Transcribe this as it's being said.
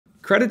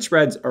Credit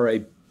spreads are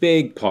a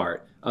big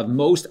part of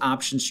most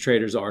options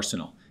traders'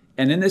 arsenal.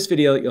 And in this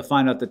video, you'll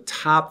find out the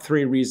top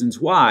 3 reasons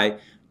why,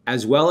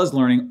 as well as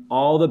learning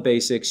all the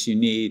basics you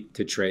need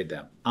to trade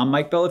them. I'm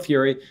Mike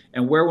Bellafiore,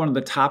 and we're one of the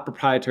top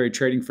proprietary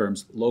trading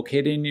firms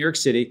located in New York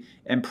City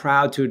and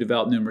proud to have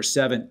developed numerous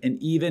 7 and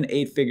even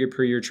 8-figure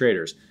per year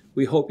traders.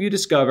 We hope you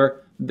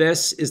discover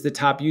this is the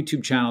top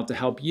YouTube channel to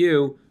help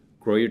you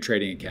grow your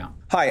trading account.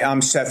 Hi,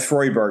 I'm Seth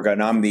Freuberg,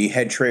 and I'm the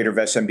head trader of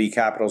SMB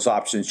Capital's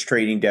options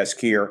trading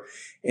desk here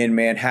in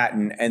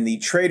Manhattan. And the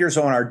traders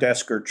on our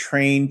desk are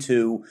trained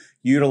to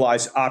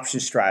utilize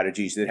option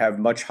strategies that have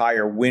much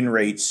higher win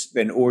rates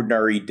than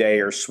ordinary day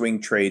or swing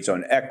trades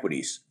on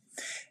equities.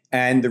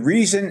 And the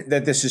reason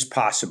that this is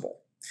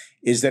possible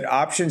is that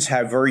options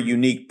have very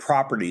unique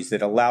properties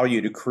that allow you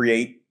to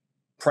create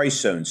price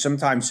zones,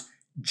 sometimes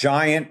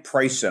giant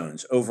price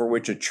zones over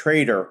which a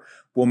trader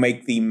will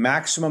make the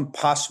maximum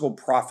possible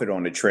profit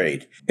on a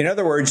trade. In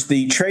other words,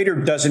 the trader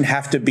doesn't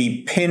have to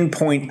be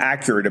pinpoint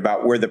accurate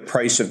about where the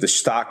price of the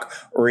stock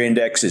or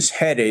index is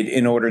headed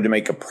in order to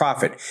make a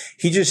profit.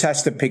 He just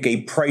has to pick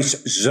a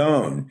price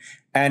zone.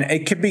 And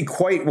it can be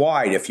quite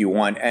wide if you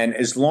want. And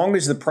as long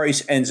as the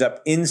price ends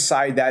up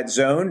inside that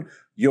zone,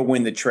 you'll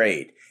win the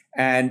trade.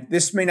 And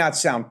this may not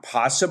sound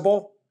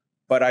possible,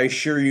 but I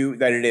assure you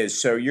that it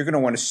is. So you're going to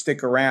want to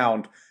stick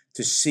around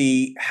to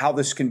see how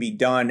this can be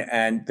done.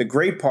 And the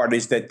great part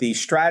is that the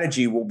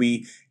strategy we'll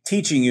be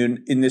teaching you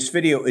in this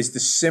video is the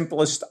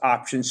simplest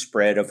option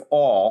spread of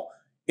all.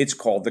 It's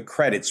called the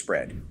credit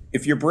spread.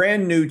 If you're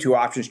brand new to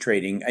options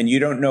trading and you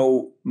don't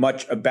know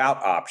much about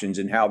options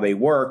and how they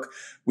work,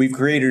 we've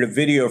created a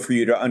video for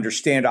you to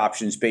understand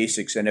options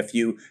basics. And if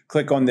you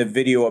click on the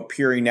video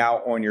appearing now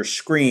on your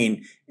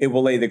screen, it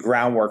will lay the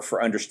groundwork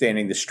for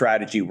understanding the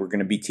strategy we're going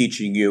to be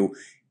teaching you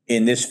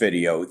in this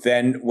video.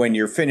 Then when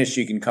you're finished,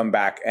 you can come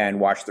back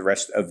and watch the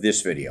rest of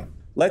this video.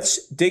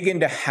 Let's dig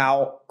into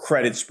how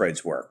credit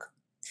spreads work.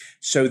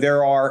 So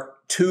there are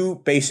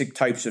 2 basic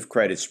types of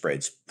credit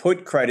spreads: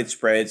 put credit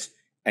spreads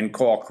and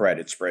call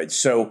credit spreads.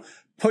 So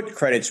put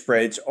credit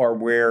spreads are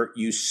where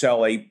you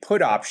sell a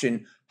put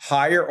option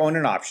higher on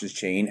an options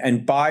chain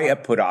and buy a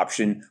put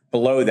option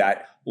below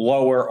that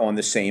lower on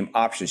the same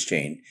options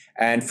chain.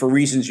 And for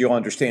reasons you'll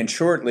understand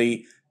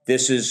shortly,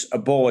 this is a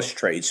bullish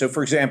trade. So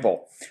for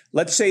example,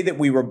 let's say that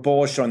we were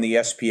bullish on the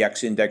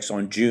SPX index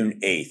on June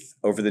 8th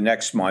over the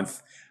next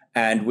month.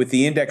 And with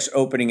the index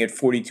opening at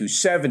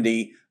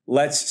 4270,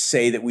 let's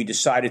say that we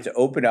decided to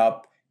open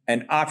up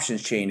an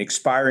options chain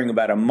expiring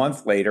about a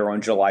month later on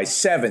July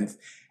 7th.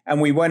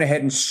 And we went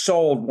ahead and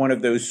sold one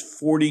of those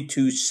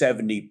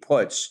 4270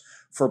 puts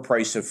for a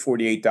price of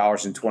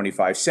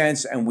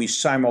 $48.25. And we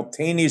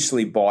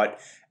simultaneously bought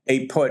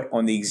a put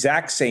on the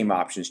exact same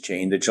options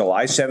chain, the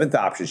July 7th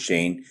options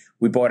chain.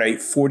 We bought a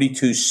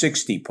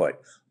 4260 put,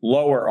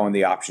 lower on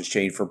the options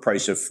chain for a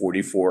price of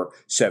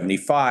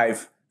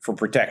 $44.75 for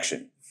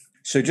protection.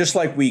 So just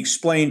like we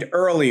explained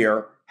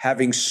earlier,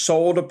 having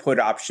sold a put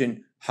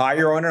option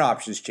higher on an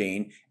options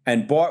chain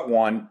and bought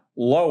one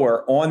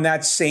lower on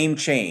that same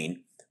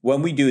chain,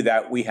 when we do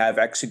that, we have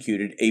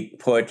executed a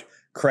put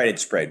credit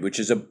spread, which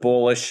is a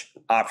bullish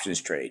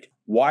options trade.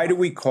 Why do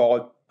we call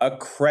it a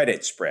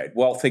credit spread?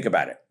 Well, think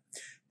about it.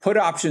 Put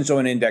options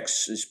on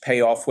indexes pay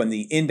off when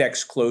the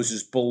index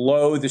closes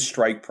below the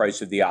strike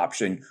price of the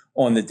option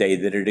on the day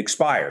that it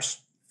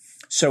expires.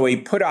 So a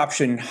put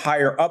option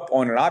higher up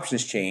on an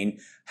options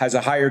chain has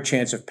a higher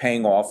chance of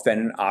paying off than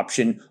an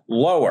option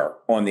lower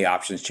on the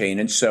options chain.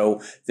 And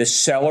so the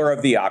seller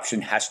of the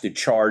option has to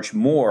charge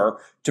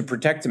more to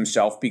protect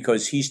himself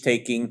because he's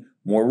taking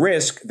more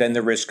risk than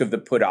the risk of the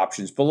put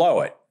options below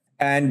it.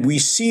 And we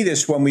see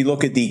this when we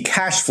look at the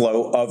cash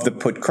flow of the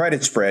put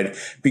credit spread,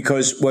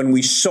 because when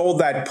we sold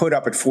that put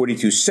up at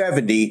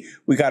 4270,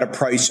 we got a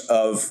price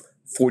of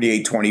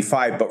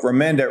 $48.25. But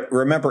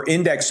remember,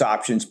 index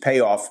options pay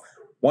off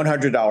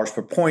 $100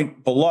 per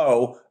point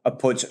below a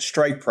put's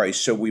strike price.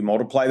 So we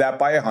multiply that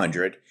by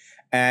 100.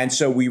 And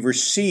so we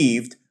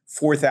received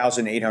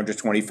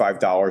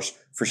 $4,825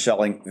 for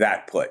selling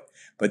that put.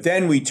 But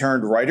then we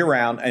turned right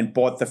around and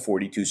bought the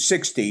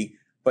 4260.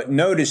 But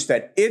notice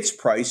that its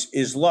price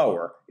is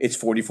lower. It's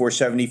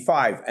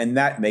 $44.75, and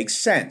that makes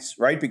sense,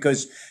 right?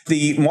 Because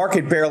the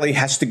market barely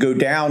has to go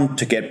down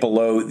to get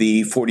below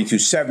the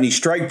 42.70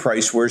 strike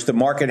price, whereas the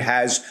market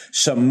has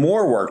some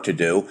more work to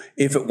do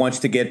if it wants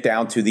to get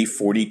down to the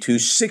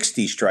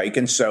 42.60 strike.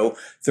 And so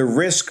the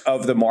risk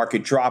of the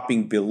market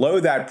dropping below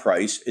that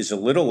price is a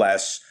little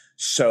less,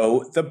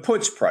 so the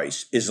puts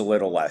price is a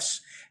little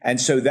less.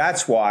 And so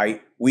that's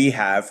why we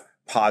have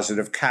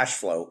positive cash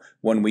flow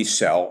when we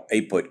sell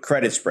a put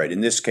credit spread.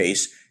 In this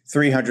case,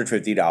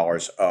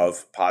 $350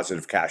 of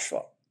positive cash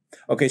flow.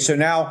 Okay, so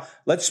now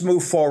let's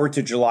move forward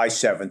to July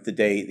 7th, the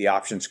day the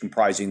options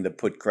comprising the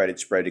put credit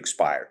spread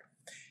expired.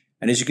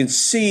 And as you can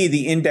see,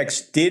 the index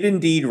did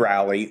indeed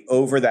rally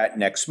over that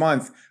next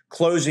month,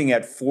 closing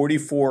at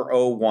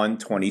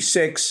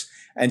 4401.26.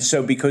 And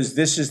so because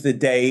this is the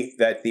day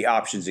that the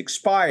options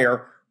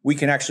expire, we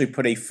can actually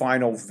put a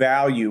final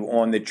value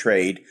on the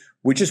trade,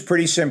 which is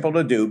pretty simple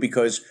to do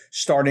because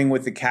starting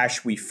with the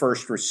cash we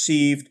first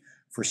received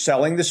for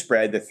selling the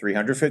spread, the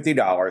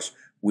 $350,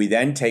 we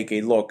then take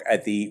a look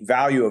at the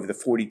value of the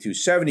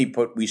 4270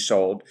 put we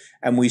sold,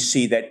 and we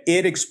see that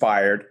it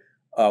expired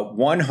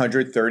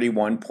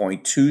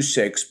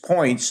 131.26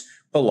 points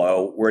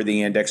below where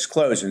the index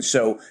closed. And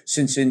so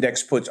since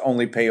index puts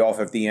only pay off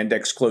if the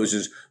index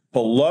closes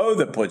below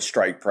the put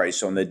strike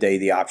price on the day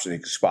the options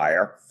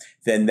expire,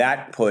 then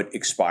that put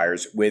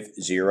expires with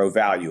zero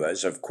value,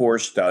 as of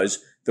course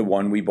does the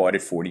one we bought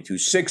at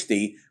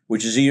 4260,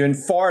 which is even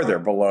farther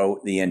below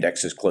the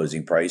index's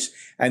closing price.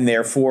 And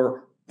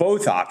therefore,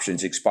 both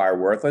options expire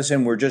worthless,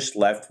 and we're just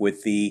left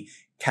with the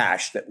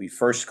cash that we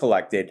first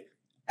collected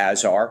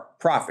as our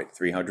profit,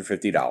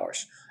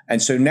 $350. And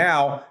so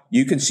now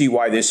you can see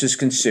why this is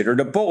considered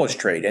a bullish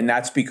trade. And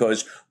that's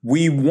because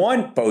we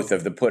want both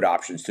of the put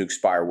options to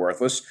expire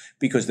worthless,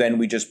 because then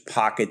we just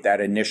pocket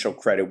that initial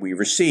credit we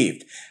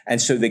received.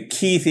 And so the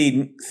key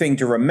thing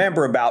to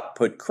remember about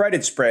put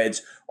credit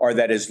spreads are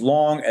that as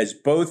long as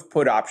both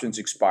put options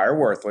expire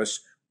worthless,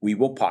 we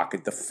will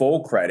pocket the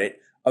full credit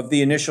of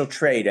the initial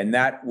trade. And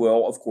that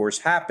will, of course,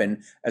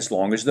 happen as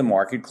long as the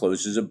market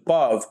closes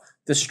above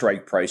the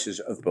strike prices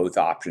of both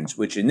options,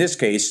 which in this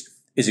case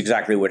is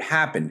exactly what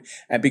happened.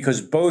 And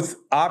because both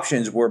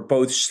options were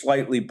both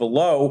slightly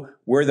below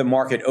where the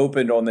market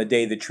opened on the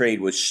day the trade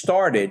was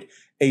started,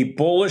 a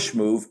bullish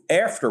move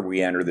after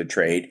we enter the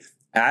trade,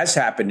 as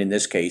happened in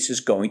this case, is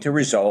going to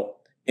result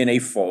in a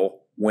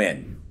full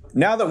win.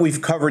 Now that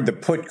we've covered the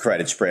put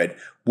credit spread,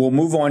 we'll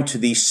move on to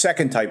the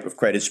second type of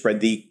credit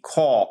spread, the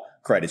call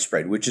credit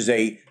spread, which is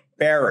a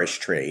bearish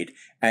trade,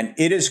 and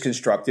it is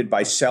constructed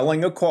by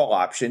selling a call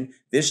option,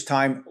 this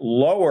time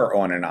lower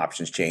on an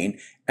options chain,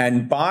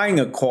 and buying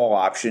a call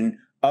option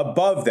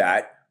above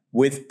that,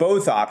 with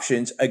both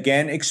options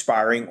again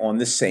expiring on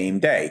the same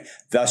day,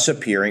 thus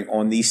appearing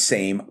on the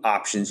same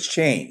options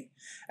chain.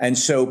 And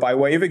so by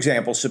way of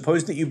example,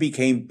 suppose that you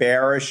became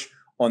bearish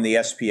on the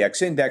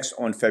SPX index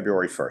on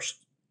February 1st.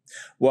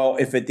 Well,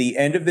 if at the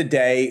end of the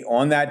day,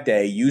 on that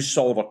day, you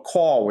sold a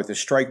call with a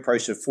strike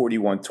price of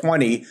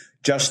 41.20,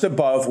 just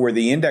above where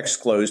the index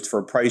closed for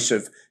a price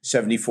of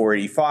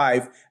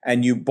 74.85,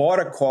 and you bought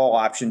a call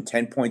option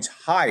 10 points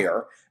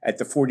higher at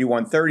the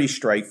 41.30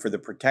 strike for the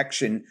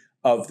protection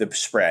of the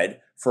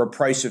spread for a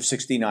price of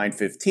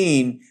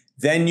 69.15,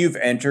 then you've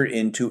entered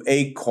into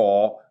a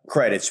call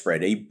credit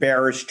spread, a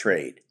bearish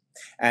trade.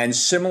 And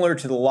similar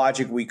to the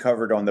logic we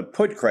covered on the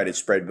put credit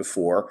spread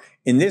before,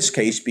 in this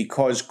case,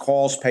 because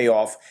calls pay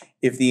off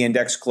if the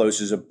index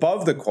closes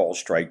above the call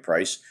strike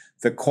price,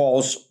 the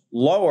calls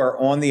lower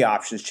on the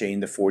options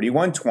chain, the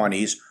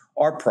 41.20s,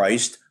 are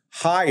priced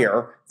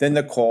higher than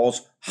the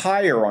calls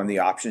higher on the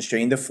options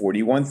chain, the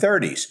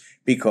 41.30s,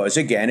 because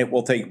again, it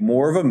will take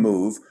more of a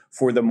move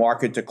for the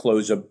market to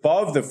close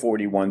above the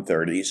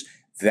 41.30s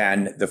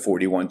than the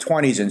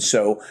 41.20s. And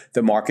so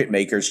the market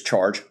makers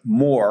charge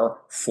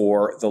more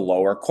for the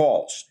lower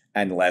calls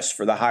and less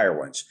for the higher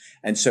ones.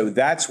 And so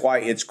that's why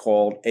it's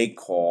called a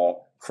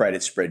call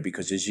credit spread,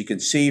 because as you can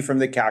see from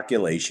the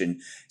calculation,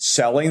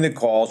 selling the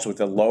calls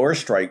with a lower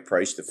strike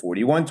price, the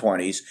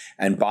 41.20s,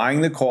 and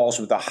buying the calls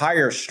with a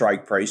higher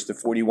strike price, the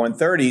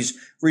 41.30s,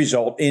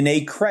 result in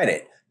a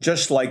credit,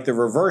 just like the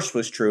reverse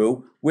was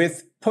true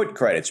with put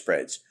credit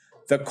spreads.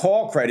 The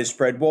call credit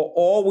spread will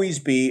always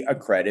be a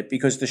credit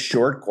because the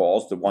short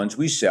calls, the ones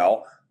we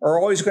sell, are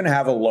always going to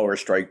have a lower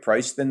strike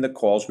price than the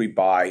calls we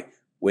buy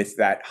with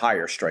that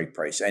higher strike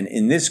price. And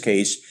in this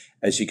case,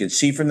 as you can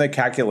see from the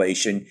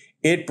calculation,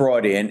 it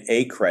brought in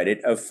a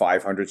credit of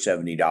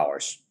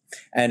 $570.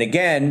 And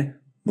again,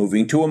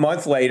 moving to a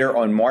month later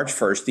on March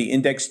 1st, the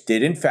index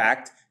did in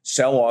fact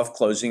sell off,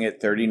 closing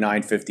at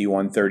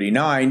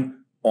 39.51.39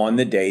 on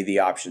the day the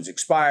options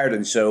expired.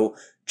 And so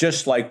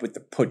just like with the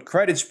put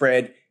credit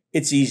spread,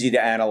 it's easy to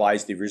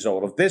analyze the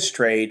result of this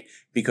trade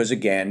because,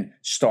 again,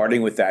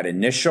 starting with that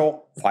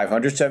initial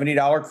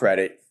 $570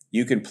 credit,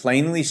 you can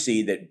plainly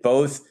see that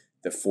both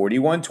the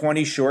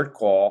 41.20 short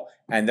call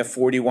and the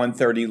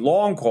 41.30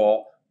 long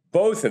call,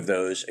 both of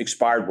those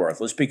expired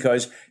worthless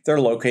because they're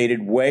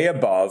located way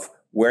above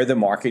where the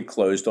market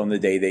closed on the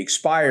day they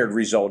expired,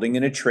 resulting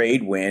in a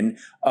trade win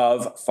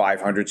of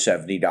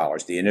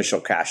 $570, the initial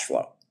cash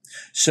flow.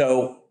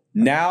 So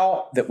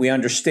now that we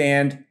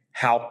understand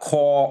how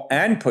call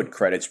and put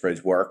credit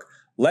spreads work,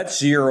 let's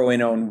zero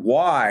in on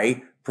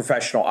why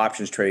professional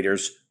options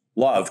traders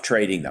love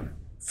trading them.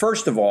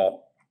 First of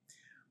all,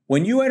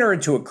 when you enter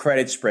into a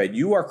credit spread,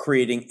 you are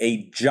creating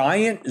a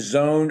giant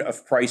zone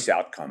of price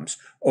outcomes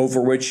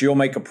over which you'll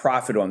make a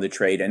profit on the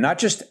trade, and not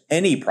just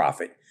any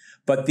profit,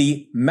 but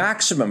the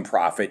maximum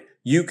profit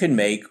you can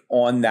make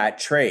on that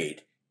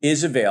trade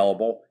is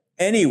available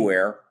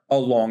anywhere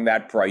along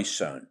that price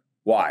zone.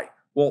 Why?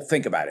 Well,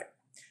 think about it.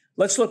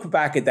 Let's look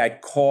back at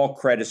that call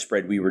credit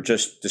spread we were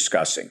just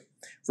discussing.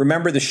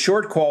 Remember, the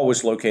short call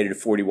was located at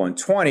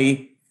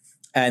 41.20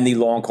 and the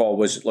long call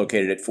was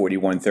located at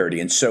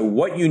 41.30. And so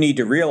what you need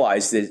to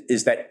realize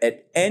is that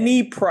at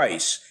any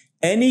price,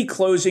 any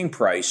closing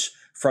price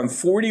from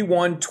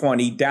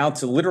 41.20 down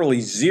to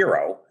literally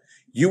zero,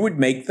 you would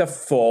make the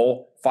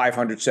full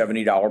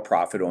 $570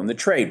 profit on the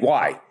trade.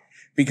 Why?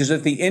 Because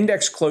if the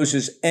index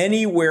closes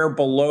anywhere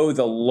below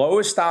the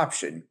lowest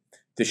option,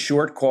 the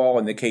short call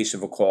in the case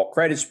of a call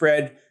credit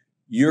spread,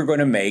 you're going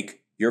to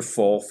make your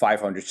full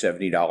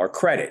 $570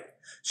 credit.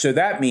 So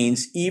that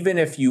means even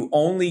if you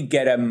only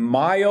get a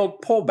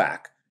mild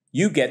pullback,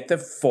 you get the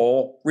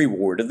full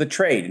reward of the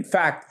trade. In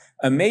fact,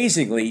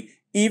 amazingly,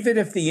 even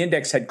if the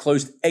index had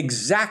closed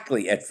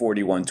exactly at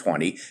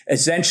 41.20,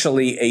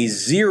 essentially a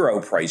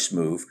zero price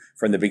move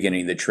from the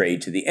beginning of the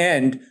trade to the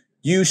end,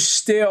 you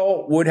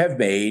still would have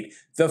made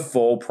the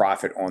full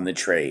profit on the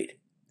trade.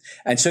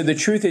 And so the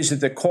truth is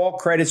that the call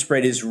credit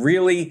spread is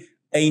really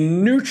a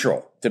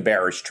neutral to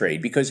bearish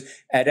trade, because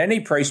at any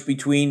price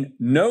between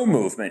no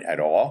movement at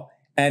all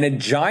and a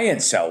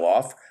giant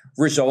sell-off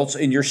results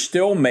in you're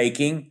still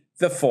making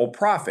the full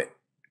profit.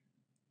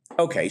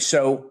 Okay,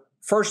 so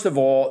first of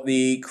all,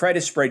 the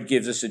credit spread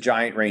gives us a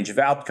giant range of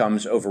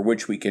outcomes over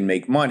which we can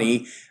make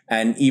money,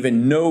 and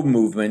even no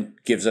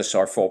movement gives us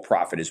our full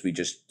profit, as we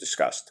just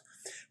discussed.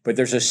 But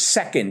there's a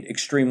second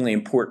extremely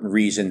important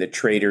reason that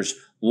traders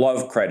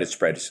love credit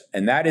spreads,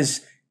 and that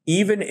is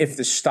even if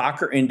the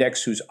stock or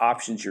index whose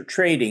options you're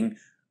trading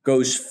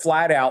goes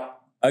flat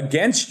out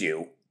against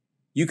you,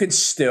 you can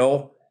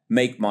still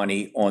make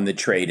money on the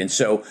trade. And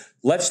so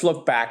let's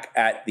look back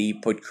at the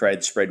put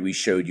credit spread we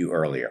showed you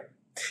earlier.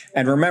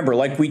 And remember,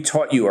 like we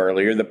taught you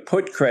earlier, the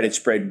put credit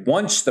spread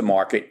wants the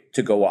market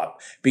to go up,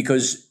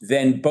 because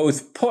then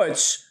both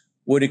puts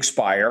would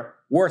expire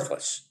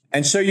worthless.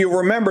 And so you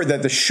remember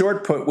that the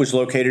short put was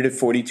located at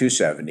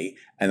 42.70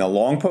 and the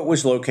long put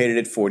was located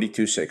at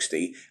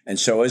 42.60. And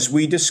so as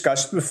we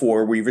discussed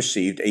before, we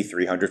received a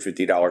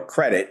 $350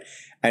 credit.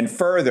 And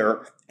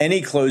further,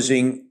 any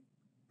closing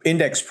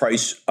index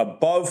price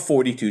above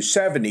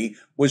 42.70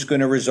 was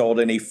going to result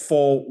in a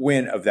full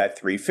win of that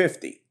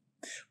 $350.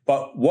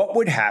 But what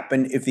would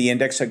happen if the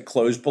index had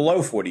closed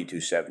below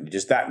 42.70?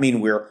 Does that mean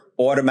we're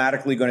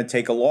automatically going to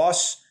take a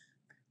loss?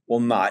 Well,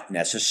 not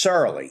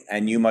necessarily.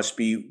 And you must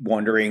be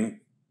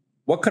wondering,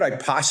 what could I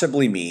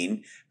possibly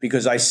mean?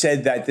 Because I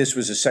said that this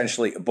was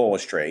essentially a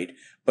bullish trade,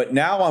 but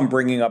now I'm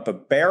bringing up a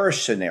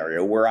bearish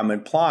scenario where I'm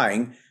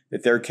implying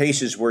that there are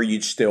cases where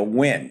you'd still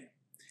win.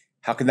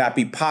 How can that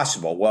be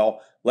possible? Well,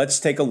 let's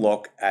take a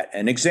look at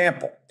an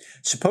example.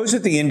 Suppose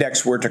that the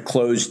index were to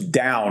close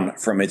down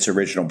from its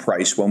original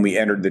price when we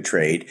entered the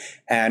trade,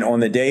 and on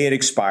the day it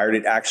expired,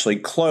 it actually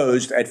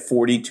closed at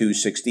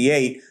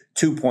 42.68,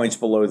 2 points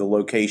below the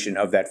location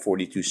of that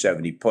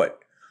 42.70 put.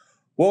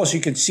 Well, as you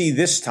can see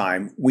this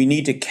time, we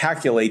need to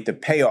calculate the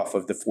payoff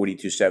of the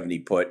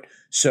 42.70 put.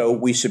 So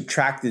we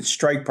subtracted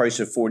strike price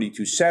of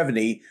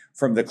 42.70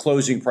 from the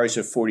closing price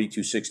of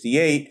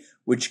 42.68,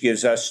 which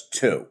gives us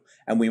 2.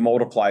 And we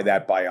multiply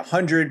that by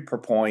 100 per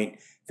point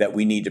that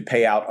we need to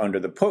pay out under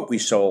the put we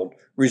sold,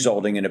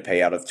 resulting in a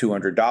payout of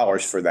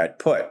 $200 for that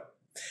put.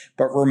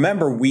 But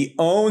remember, we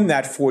own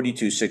that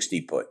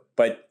 42.60 put,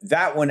 but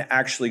that one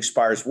actually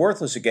expires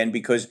worthless again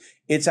because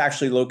it's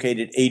actually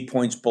located 8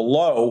 points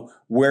below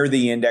where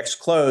the index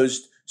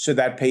closed, so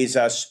that pays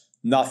us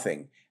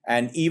nothing.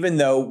 And even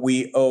though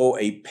we owe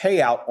a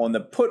payout on the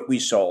put we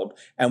sold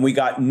and we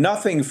got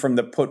nothing from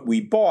the put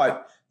we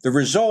bought, the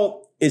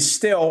result is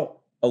still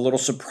a little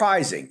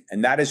surprising,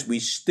 and that is we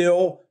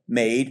still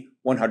made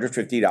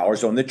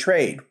 $150 on the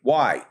trade.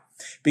 Why?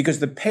 Because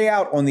the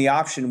payout on the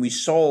option we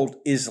sold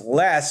is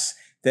less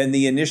than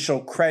the initial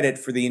credit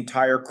for the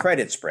entire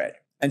credit spread.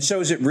 And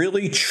so is it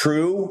really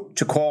true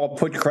to call a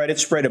put credit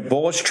spread a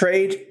bullish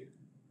trade?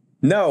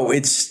 No,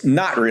 it's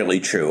not really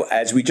true.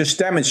 As we just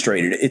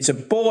demonstrated, it's a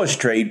bullish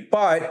trade,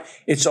 but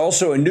it's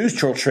also a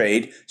neutral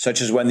trade,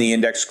 such as when the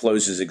index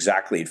closes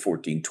exactly at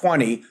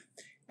 14.20.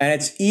 And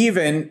it's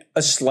even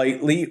a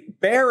slightly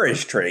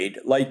bearish trade,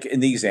 like in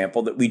the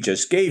example that we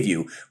just gave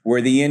you,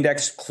 where the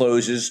index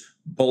closes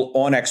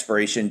on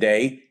expiration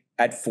day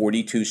at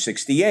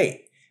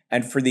 42.68.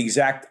 And for the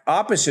exact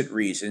opposite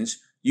reasons,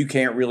 you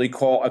can't really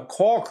call a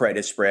call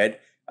credit spread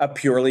a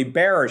purely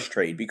bearish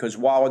trade, because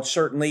while it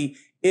certainly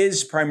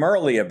is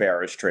primarily a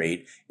bearish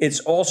trade, it's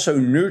also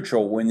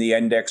neutral when the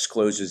index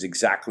closes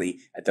exactly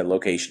at the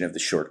location of the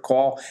short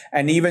call.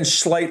 And even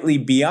slightly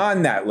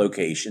beyond that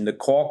location, the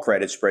call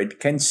credit spread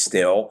can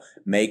still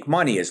make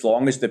money as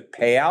long as the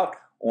payout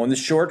on the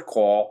short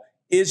call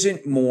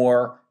isn't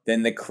more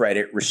than the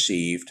credit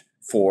received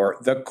for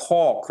the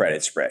call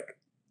credit spread.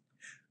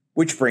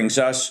 Which brings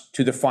us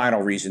to the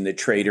final reason that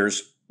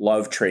traders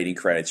love trading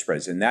credit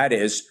spreads, and that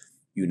is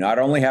you not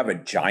only have a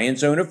giant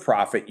zone of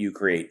profit you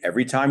create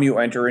every time you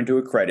enter into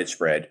a credit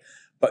spread,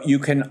 but you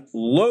can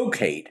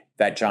locate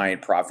that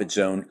giant profit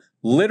zone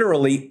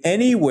literally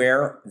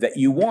anywhere that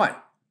you want,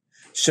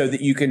 so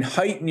that you can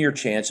heighten your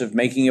chance of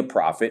making a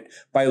profit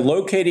by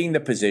locating the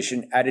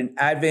position at an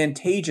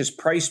advantageous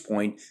price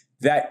point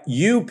that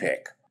you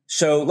pick.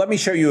 So let me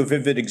show you a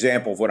vivid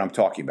example of what I'm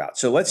talking about.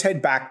 So let's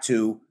head back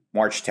to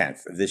March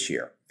 10th of this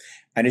year.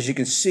 And as you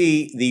can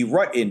see, the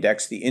RUT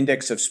index, the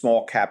index of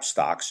small cap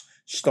stocks,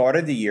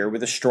 started the year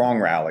with a strong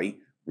rally,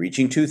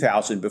 reaching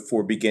 2,000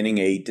 before beginning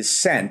a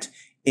descent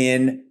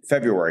in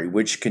February,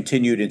 which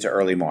continued into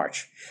early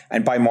March.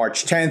 And by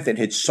March 10th, it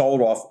had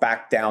sold off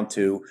back down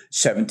to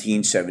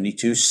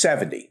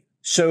 1772.70.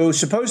 So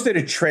suppose that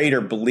a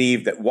trader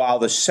believed that while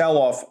the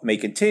sell-off may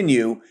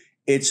continue,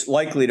 it's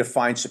likely to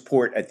find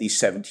support at the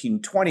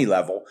 1720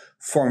 level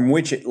from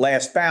which it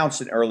last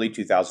bounced in early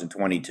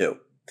 2022.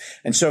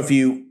 And so if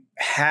you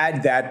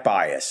had that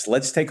bias,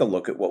 let's take a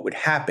look at what would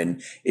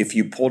happen if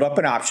you pulled up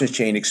an options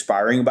chain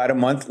expiring about a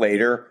month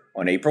later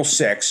on April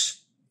 6th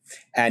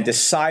and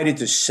decided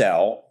to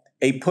sell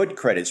a put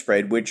credit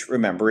spread, which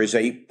remember is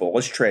a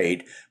bullish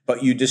trade,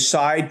 but you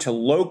decide to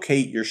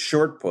locate your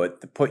short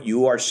put, the put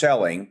you are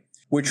selling,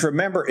 which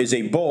remember is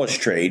a bullish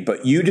trade,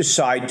 but you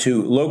decide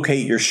to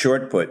locate your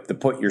short put, the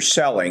put you're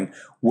selling,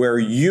 where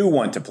you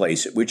want to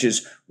place it, which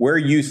is where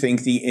you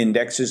think the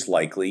index is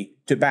likely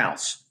to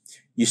bounce.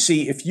 You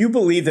see, if you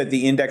believe that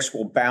the index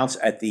will bounce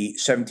at the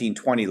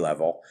 1720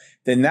 level,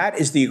 then that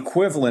is the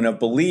equivalent of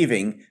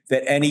believing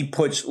that any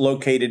puts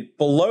located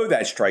below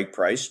that strike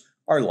price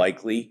are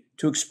likely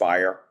to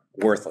expire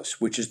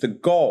worthless, which is the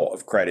goal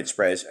of credit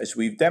spreads, as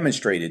we've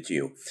demonstrated to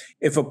you.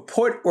 If a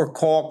put or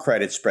call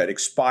credit spread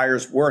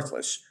expires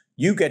worthless,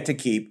 you get to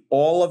keep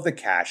all of the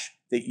cash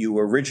that you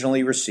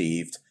originally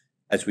received,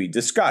 as we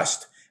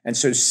discussed. And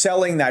so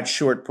selling that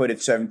short put at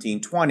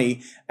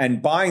 1720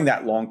 and buying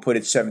that long put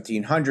at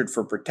 1700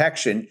 for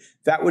protection,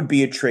 that would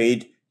be a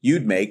trade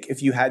you'd make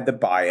if you had the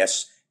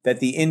bias that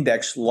the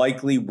index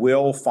likely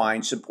will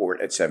find support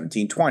at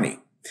 1720.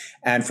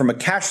 And from a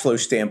cash flow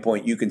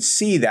standpoint, you can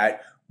see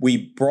that we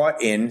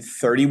brought in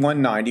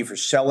 $31.90 for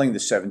selling the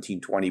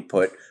 1720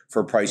 put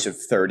for a price of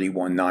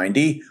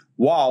 $31.90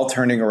 while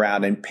turning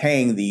around and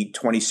paying the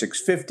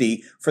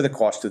 $26.50 for the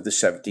cost of the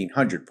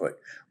 1700 put,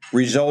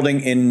 resulting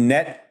in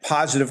net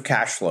positive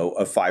cash flow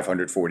of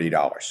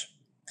 $540.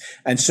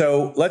 And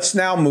so let's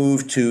now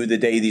move to the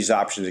day these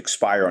options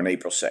expire on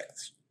April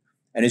 6th.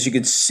 And as you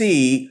can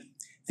see,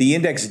 the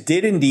index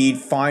did indeed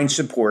find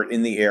support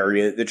in the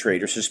area the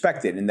trader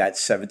suspected, in that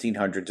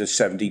 1700 to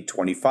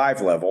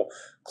 1725 level,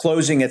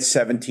 closing at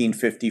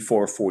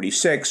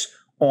 1754.46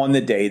 on the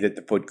day that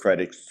the put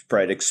credit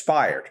spread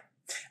expired.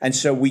 And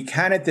so we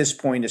can at this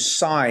point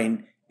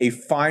assign a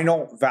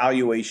final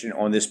valuation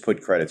on this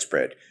put credit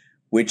spread,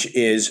 which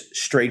is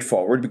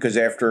straightforward because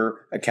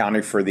after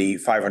accounting for the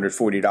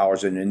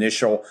 $540 in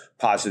initial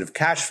positive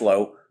cash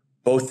flow,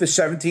 both the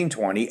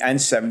 1720 and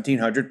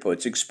 1700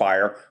 puts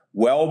expire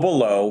well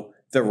below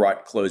the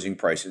RUT closing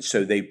prices.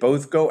 So they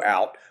both go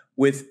out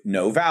with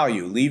no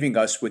value, leaving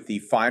us with the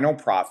final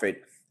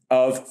profit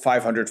of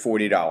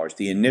 $540,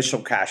 the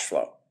initial cash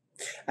flow.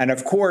 And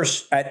of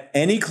course, at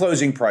any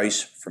closing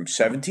price from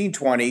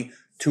 1720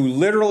 to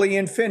literally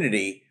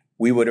infinity,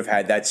 we would have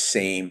had that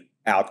same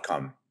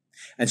outcome.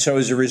 And so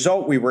as a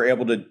result, we were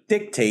able to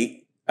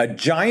dictate a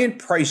giant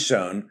price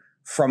zone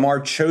from our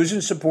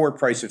chosen support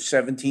price of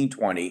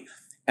 1720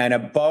 and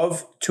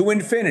above to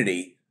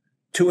infinity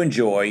to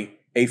enjoy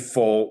a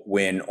full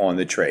win on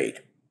the trade.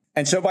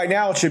 And so by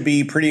now it should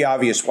be pretty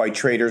obvious why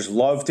traders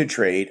love to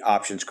trade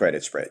options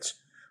credit spreads.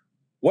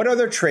 What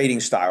other trading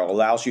style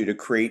allows you to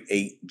create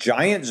a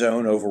giant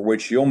zone over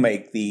which you'll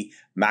make the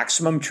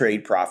maximum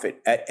trade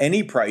profit at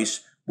any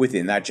price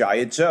within that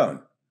giant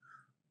zone?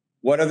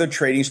 What other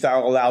trading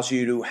style allows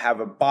you to have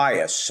a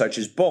bias, such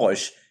as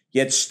bullish,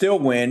 yet still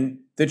win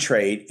the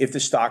trade if the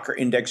stock or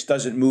index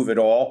doesn't move at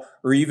all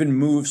or even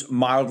moves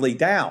mildly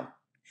down?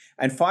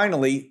 And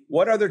finally,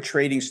 what other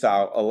trading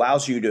style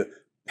allows you to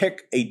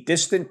pick a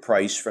distant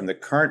price from the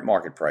current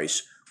market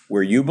price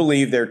where you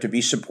believe there to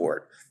be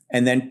support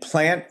and then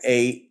plant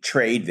a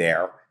trade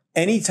there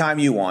anytime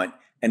you want?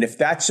 And if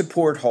that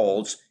support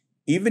holds,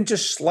 even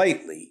just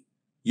slightly,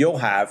 you'll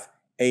have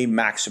a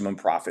maximum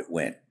profit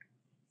win.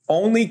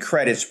 Only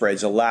credit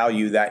spreads allow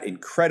you that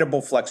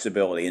incredible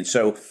flexibility. And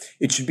so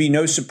it should be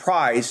no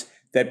surprise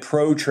that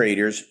pro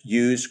traders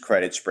use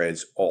credit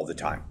spreads all the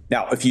time.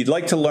 Now, if you'd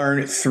like to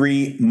learn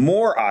 3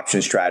 more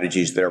option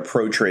strategies that our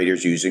pro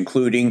traders use,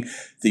 including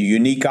the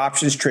unique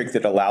options trick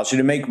that allows you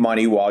to make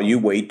money while you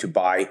wait to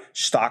buy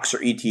stocks or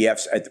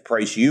ETFs at the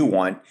price you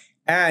want,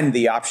 and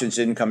the options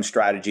income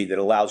strategy that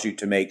allows you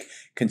to make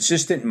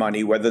consistent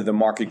money whether the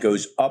market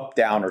goes up,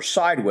 down, or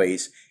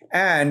sideways,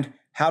 and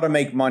how to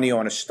make money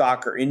on a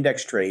stock or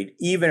index trade,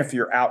 even if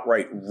you're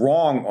outright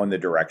wrong on the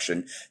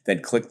direction,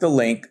 then click the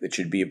link that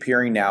should be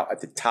appearing now at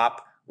the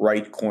top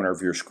right corner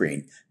of your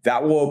screen.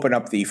 That will open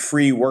up the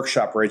free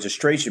workshop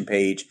registration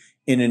page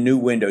in a new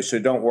window, so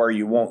don't worry,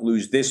 you won't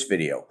lose this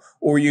video.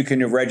 Or you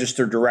can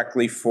register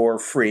directly for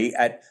free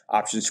at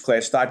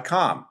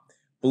optionsclass.com.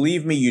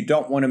 Believe me, you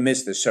don't want to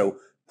miss this, so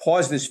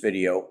pause this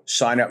video,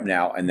 sign up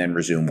now, and then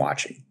resume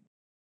watching.